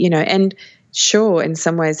lucky, and sure, in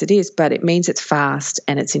some ways it is, but it means it's fast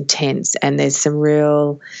and it's intense, and there's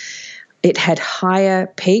some it had higher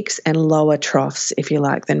peaks and lower troughs, if you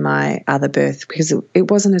like, than my other birth, because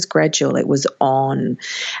it wasn't as gradual, it was on.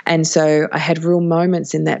 And so I had real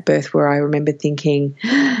moments in that birth where I remember thinking,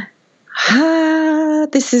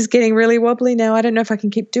 this is getting really wobbly now. I don't know if I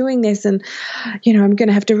can keep doing this. And, I'm going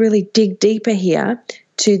to have to really dig deeper here,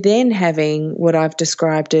 to then having what I've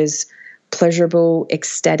described as pleasurable,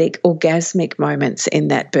 ecstatic, orgasmic moments in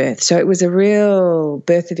that birth. So it was a real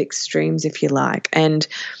birth of extremes, if you like. And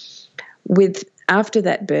after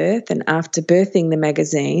that birth and after birthing the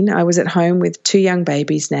magazine, I was at home with 2 young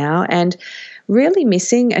babies now, and really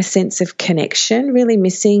missing a sense of connection,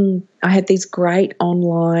 I had these great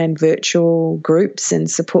online virtual groups and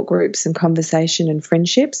support groups and conversation and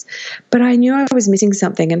friendships, but I knew I was missing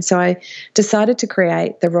something. And so I decided to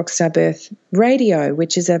create the Rockstar Birth Radio,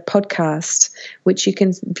 which is a podcast which you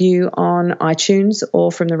can view on iTunes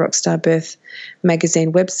or from the Rockstar Birth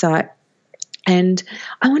magazine website. And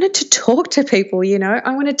I wanted to talk to people,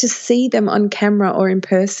 I wanted to see them on camera or in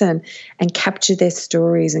person and capture their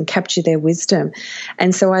stories and capture their wisdom.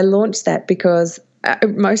 And so I launched that because,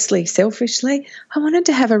 mostly selfishly, I wanted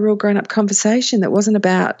to have a real grown-up conversation that wasn't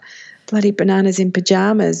about bloody bananas in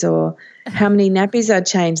pajamas or how many nappies I'd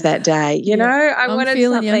changed that day. I wanted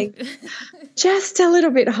something just a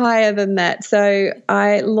little bit higher than that. So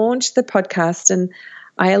I launched the podcast, and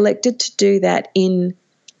I elected to do that in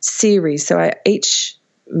series. So each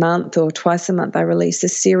month or twice a month I release a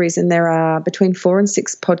series, and there are between 4 and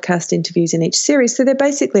 6 podcast interviews in each series. So they're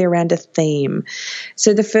basically around a theme.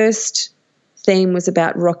 So the first theme was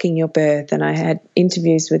about rocking your birth, and I had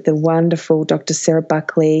interviews with the wonderful Dr. Sarah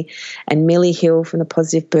Buckley and Millie Hill from the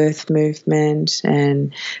Positive Birth Movement,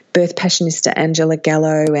 and birth passionista Angela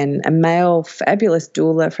Gallo, and a male fabulous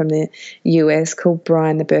doula from the US called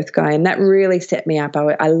Brian the Birth Guy. And that really set me up.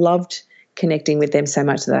 I loved connecting with them so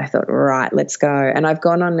much that I thought, right, let's go. And I've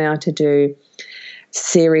gone on now to do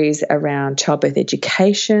series around childbirth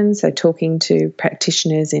education, so talking to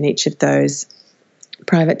practitioners in each of those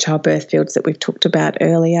private childbirth fields that we've talked about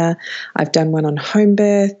earlier. I've done one on home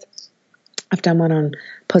birth. I've done one on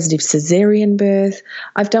positive cesarean birth.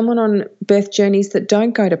 I've done one on birth journeys that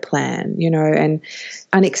don't go to plan, and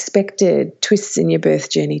unexpected twists in your birth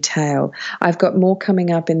journey tale. I've got more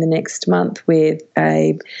coming up in the next month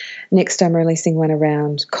next I'm releasing one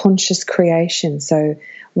around conscious creation. So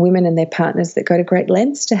women and their partners that go to great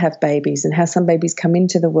lengths to have babies, and how some babies come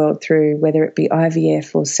into the world through whether it be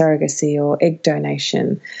IVF or surrogacy or egg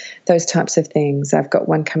donation, those types of things. I've got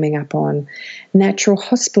one coming up on natural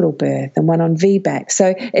hospital birth and one on VBAC.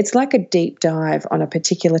 So it's like a deep dive on a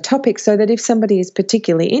particular topic, so that if somebody is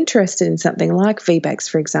particularly interested in something like VBACs,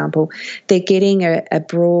 for example, they're getting a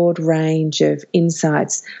broad range of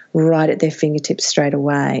insights right at their fingertips straight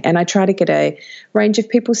away. And I try to get a range of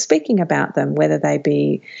people speaking about them, whether they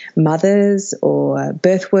be mothers or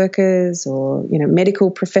birth workers or,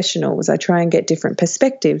 medical professionals. I try and get different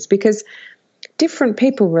perspectives, because different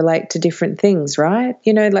people relate to different things, right?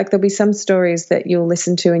 Like there'll be some stories that you'll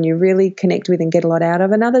listen to and you really connect with and get a lot out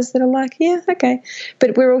of, and others that are like, yeah, okay.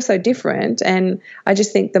 But we're also different. And I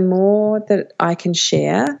just think the more that I can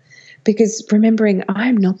share, because remembering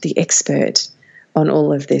I'm not the expert on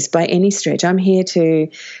all of this by any stretch. I'm here to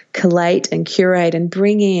collate and curate and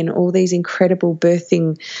bring in all these incredible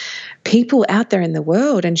birthing people out there in the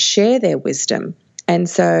world and share their wisdom. And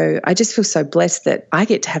so I just feel so blessed that I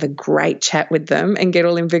get to have a great chat with them and get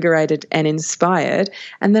all invigorated and inspired.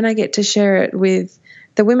 And then I get to share it with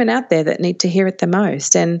the women out there that need to hear it the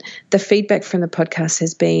most. And the feedback from the podcast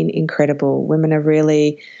has been incredible. Women are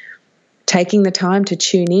really taking the time to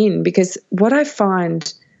tune in, because what I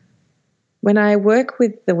find when I work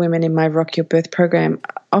with the women in my Rock Your Birth program,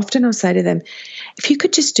 often I'll say to them, if you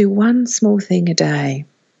could just do one small thing a day,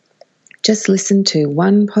 just listen to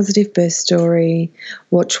one positive birth story,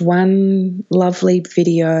 watch one lovely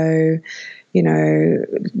video,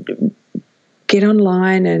 get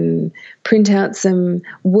online and print out some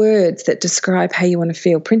words that describe how you want to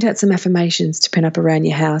feel, print out some affirmations to pin up around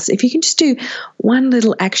your house. If you can just do one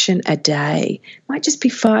little action a day, it might just be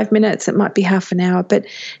 5 minutes, it might be half an hour, but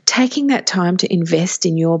taking that time to invest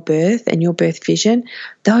in your birth and your birth vision,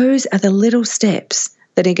 those are the little steps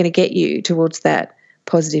that are going to get you towards that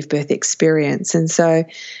positive birth experience. And so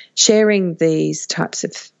sharing these types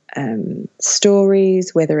of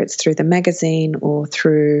stories, whether it's through the magazine or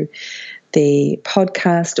through the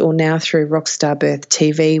podcast, or now through Rockstar Birth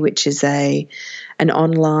TV, which is an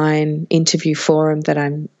online interview forum that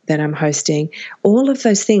I'm hosting. All of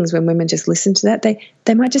those things, when women just listen to that,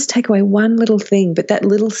 they might just take away one little thing, but that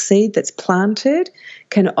little seed that's planted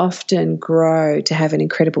can often grow to have an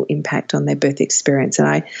incredible impact on their birth experience. And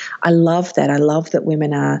I love that. I love that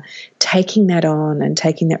women are taking that on and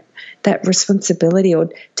taking that responsibility, or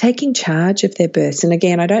taking charge of their births. And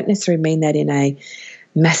again, I don't necessarily mean that in a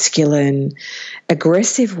masculine,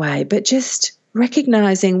 aggressive way, but just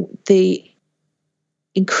recognizing the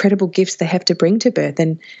incredible gifts they have to bring to birth,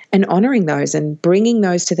 and honouring those and bringing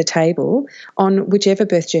those to the table on whichever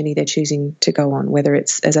birth journey they're choosing to go on, whether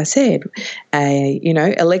it's, as I said,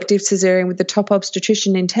 elective cesarean with the top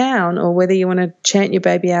obstetrician in town, or whether you want to chant your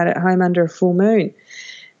baby out at home under a full moon.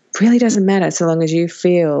 Really doesn't matter, so long as you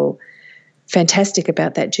feel fantastic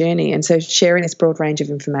about that journey. And so sharing this broad range of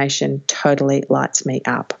information totally lights me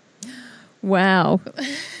up. Wow.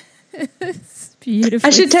 It's beautiful. I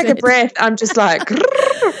should take a breath. I'm just like...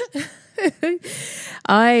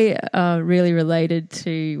 I really related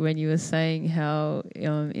to when you were saying how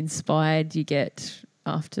inspired you get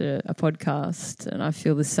after a podcast, and I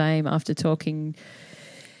feel the same after talking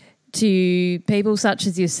to people such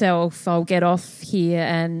as yourself. I'll get off here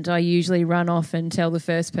and I usually run off and tell the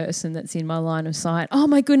first person that's in my line of sight, oh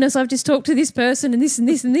my goodness, I've just talked to this person and this and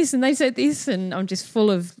this and this and they said this, and I'm just full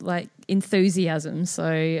of enthusiasm.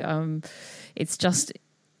 So it's just,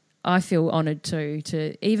 I feel honoured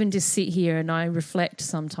to even just sit here and I reflect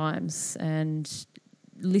sometimes and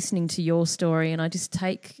listening to your story, and I just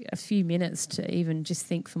take a few minutes to even just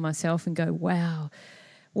think for myself and go, wow,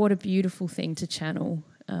 what a beautiful thing to channel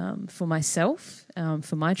for myself,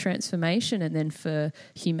 for my transformation, and then for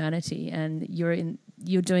humanity. And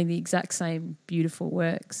you're doing the exact same beautiful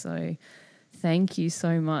work. So thank you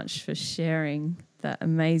so much for sharing that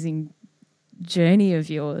amazing journey of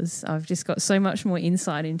yours. I've just got so much more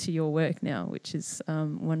insight into your work now, which is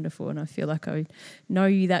wonderful, and I feel like I know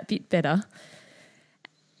you that bit better.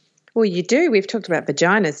 Well, you do. We've talked about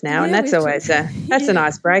vaginas now, and that's always an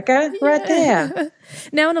icebreaker right there.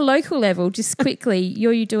 Now, on a local level, just quickly,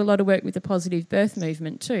 you do a lot of work with the positive birth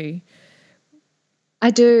movement too. I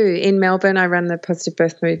do. In Melbourne, I run the Positive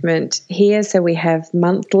Birth Movement here. So we have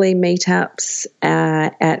monthly meetups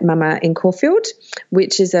at Mama in Caulfield,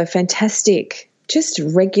 which is a fantastic, just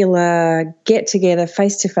regular get-together,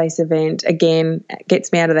 face-to-face event. Again,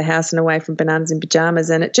 gets me out of the house and away from bananas in pajamas.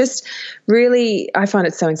 And it just really, I find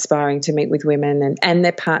it so inspiring to meet with women and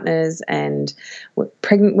their partners and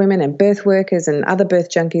pregnant women and birth workers and other birth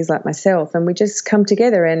junkies like myself. And we just come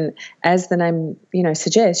together and, as the name,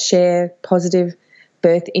 suggests, share positive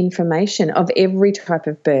birth information of every type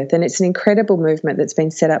of birth. And it's an incredible movement that's been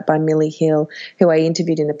set up by Millie Hill, who I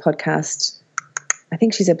interviewed in the podcast. I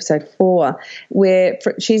think she's episode 4, where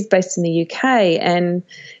she's based in the UK, and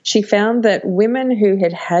she found that women who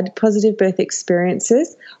had had positive birth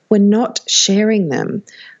experiences were not sharing them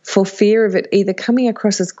for fear of it either coming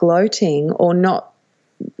across as gloating or not,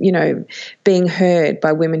 being heard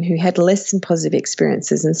by women who had less than positive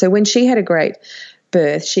experiences. And so when she had a great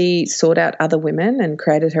birth, she sought out other women and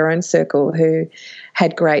created her own circle who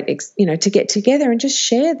had great, to get together and just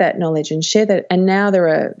share that knowledge and share that. And now there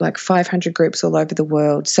are like 500 groups all over the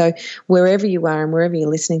world. So wherever you are and wherever you're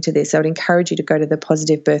listening to this, I would encourage you to go to the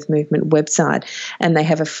Positive Birth Movement website, and they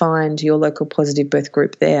have a find your local positive birth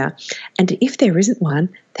group there. And if there isn't one,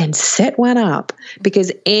 then set one up,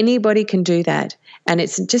 because anybody can do that. And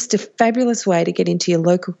it's just a fabulous way to get into your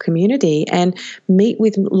local community and meet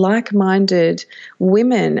with like-minded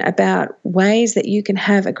women about ways that you can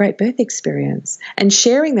have a great birth experience, and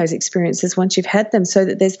sharing those experiences once you've had them, so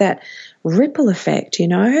that there's that ripple effect,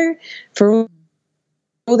 for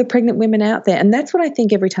all the pregnant women out there. And that's what I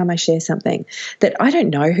think every time I share something, that I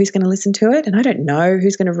don't know who's going to listen to it and I don't know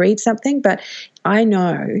who's going to read something, but I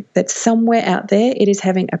know that somewhere out there it is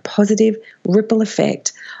having a positive ripple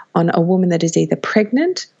effect on a woman that is either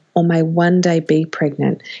pregnant or may one day be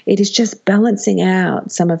pregnant. It is just balancing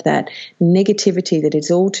out some of that negativity that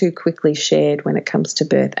is all too quickly shared when it comes to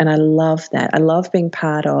birth. And I love that. I love being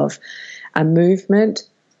part of a movement,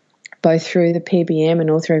 both through the PBM and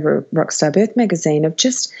all through Rockstar Birth magazine, of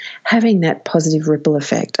just having that positive ripple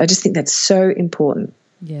effect. I just think that's so important.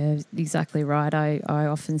 Yeah, exactly right. I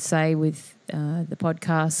often say with the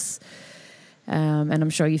podcasts, and I'm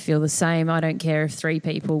sure you feel the same, I don't care if 3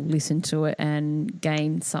 people listen to it and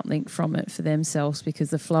gain something from it for themselves, because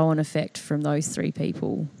the flow-on effect from those 3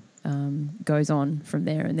 people goes on from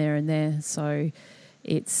there and there and there. So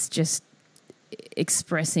it's just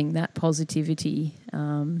expressing that positivity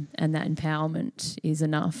and that empowerment is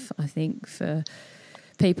enough, I think, for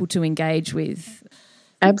people to engage with.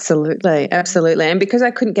 Absolutely, absolutely. And because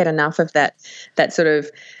I couldn't get enough of that sort of,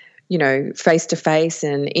 face-to-face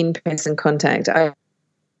and in-person contact, I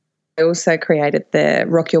also created the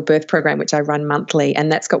Rock Your Birth program, which I run monthly, and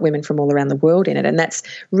that's got women from all around the world in it. And that's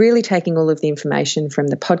really taking all of the information from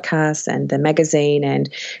the podcast and the magazine and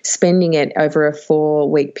spending it over a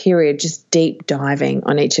 4-week period, just deep diving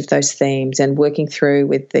on each of those themes and working through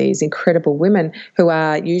with these incredible women who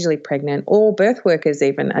are usually pregnant, or birth workers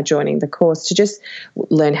even are joining the course, to just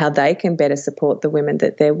learn how they can better support the women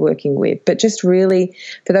that they're working with. But just really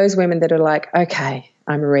for those women that are like, okay,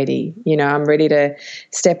 I'm ready, I'm ready to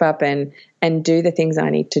step up and do the things I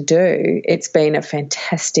need to do. It's been a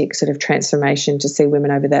fantastic sort of transformation to see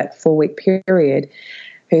women over that 4-week period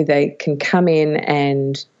who they can come in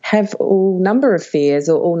and have all number of fears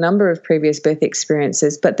or all number of previous birth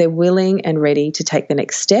experiences, but they're willing and ready to take the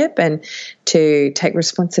next step and to take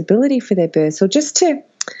responsibility for their births, or just to,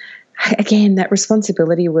 again, that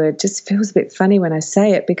responsibility word just feels a bit funny when I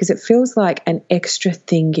say it, because it feels like an extra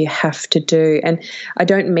thing you have to do. And I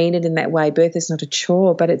don't mean it in that way. Birth is not a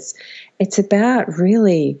chore, but it's about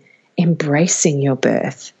really embracing your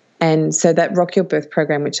birth. And so that Rock Your Birth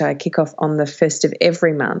program, which I kick off on the 1st of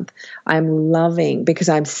every month, I'm loving, because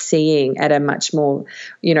I'm seeing at a much more,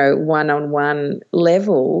 one-on-one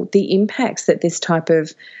level the impacts that this type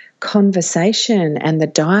of conversation and the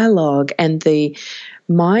dialogue and the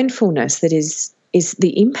mindfulness that is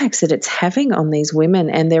the impacts that it's having on these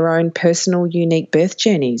women and their own personal unique birth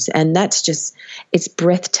journeys. And that's just, it's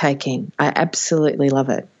breathtaking. I absolutely love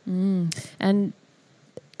it. And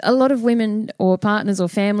a lot of women or partners or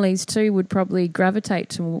families too would probably gravitate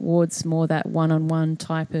towards more that one-on-one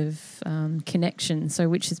type of connection, so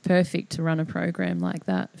which is perfect to run a program like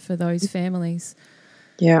that for those families.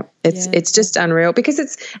 Yeah, it's just unreal because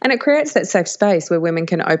it creates that safe space where women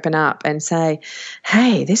can open up and say,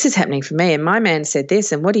 hey, this is happening for me and my man said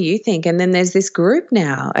this and what do you think? And then there's this group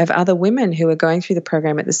now of other women who are going through the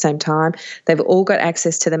program at the same time. They've all got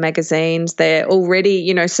access to the magazines. They're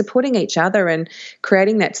already, supporting each other and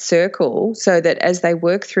creating that circle so that as they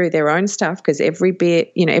work through their own stuff, because every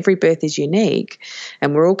birth is unique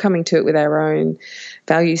and we're all coming to it with our own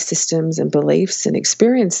value systems and beliefs and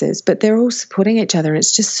experiences, but they're all supporting each other. And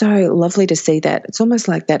it's just so lovely to see that. It's almost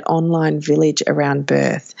like that online village around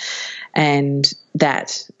birth. And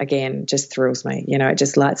that, again, just thrills me. It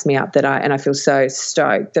just lights me up and I feel so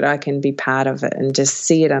stoked that I can be part of it and just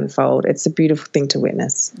see it unfold. It's a beautiful thing to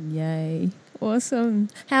witness. Yay. Awesome.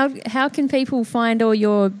 How can people find all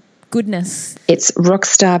your goodness? It's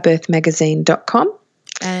rockstarbirthmagazine.com.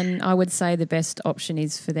 And I would say the best option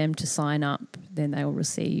is for them to sign up. Then they'll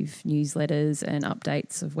receive newsletters and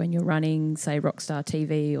updates of when you're running, say, Rockstar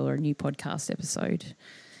TV or a new podcast episode.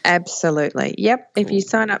 Absolutely. Yep. Cool. If you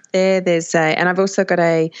sign up there, and I've also got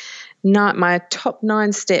my top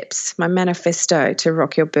 9 steps, my manifesto to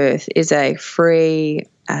rock your birth is a free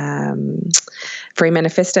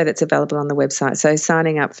manifesto that's available on the website. So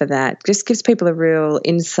signing up for that just gives people a real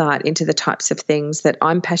insight into the types of things that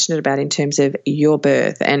I'm passionate about in terms of your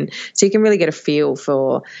birth. And so you can really get a feel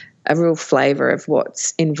for a real flavour of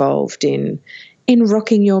what's involved in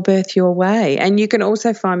rocking your birth your way. And you can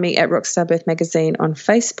also find me at Rockstar Birth Magazine on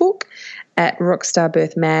Facebook, at Rockstar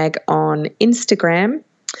Birth Mag on Instagram.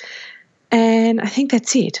 And I think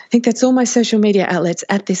that's it. I think that's all my social media outlets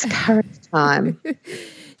at this current time.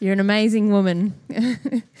 You're an amazing woman.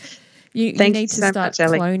 You need to start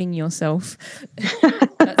cloning yourself.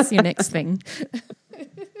 That's your next thing.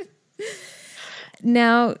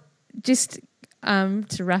 Now, just to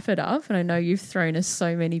wrap it up, and I know you've thrown us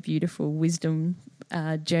so many beautiful wisdom,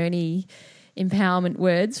 journey, empowerment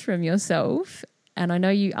words from yourself, and I know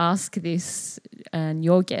you ask this and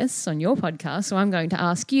your guests on your podcast, so I'm going to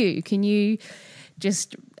ask you, can you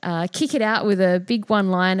just kick it out with a big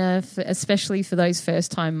one-liner, especially for those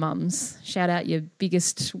first-time mums? Shout out your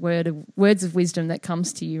biggest words of wisdom that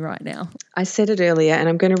comes to you right now. I said it earlier, and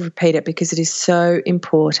I'm going to repeat it because it is so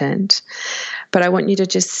important, but I want you to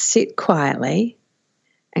just sit quietly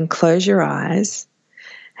and close your eyes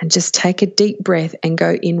and just take a deep breath and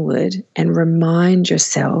go inward and remind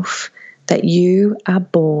yourself that you are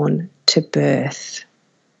born to birth,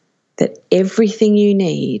 that everything you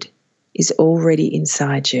need is already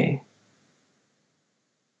inside you.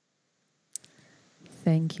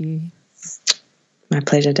 Thank you. My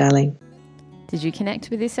pleasure, darling. Did you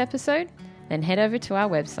connect with this episode? Then head over to our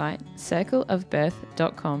website,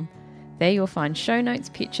 circleofbirth.com. There you'll find show notes,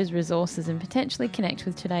 pictures, resources, and potentially connect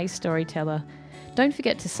with today's storyteller. Don't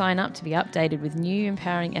forget to sign up to be updated with new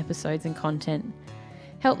empowering episodes and content.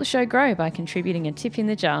 Help the show grow by contributing a tip in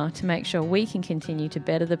the jar to make sure we can continue to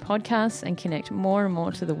better the podcast and connect more and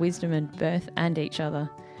more to the wisdom of birth and each other.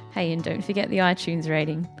 Hey, and don't forget the iTunes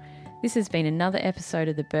rating. This has been another episode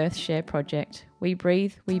of the Birth Share Project. We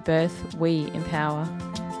breathe, we birth, we empower.